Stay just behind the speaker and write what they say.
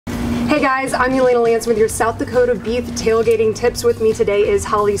Hey guys, I'm Elaina Lanson with your South Dakota Beef tailgating tips. With me today is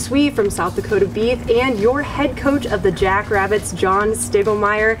Holly Swee from South Dakota Beef and your head coach of the Jackrabbits, John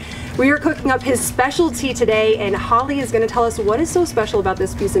Stiegelmeier. We are cooking up his specialty today, and Holly is going to tell us what is so special about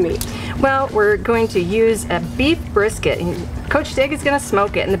this piece of meat. Well, we're going to use a beef brisket. Coach Stig is going to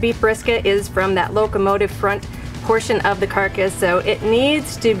smoke it, and the beef brisket is from that locomotive front portion of the carcass, so it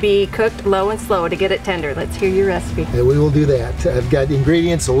needs to be cooked low and slow to get it tender. Let's hear your recipe. Yeah, we will do that. I've got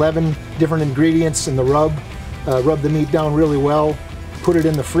ingredients, 11 different ingredients in the rub. Rub the meat down really well, put it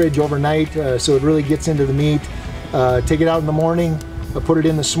in the fridge overnight so it really gets into the meat. Take it out in the morning, put it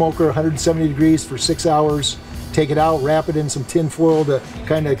in the smoker 170 degrees for 6 hours. Take it out, wrap it in some tin foil to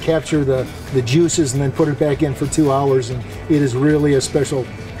kind of capture the juices, and then put it back in for 2 hours, and it is really a special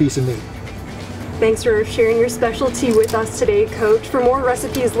piece of meat. Thanks for sharing your specialty with us today, Coach. For more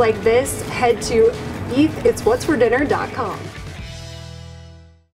recipes like this, head to beefitswhatsfordinner.com.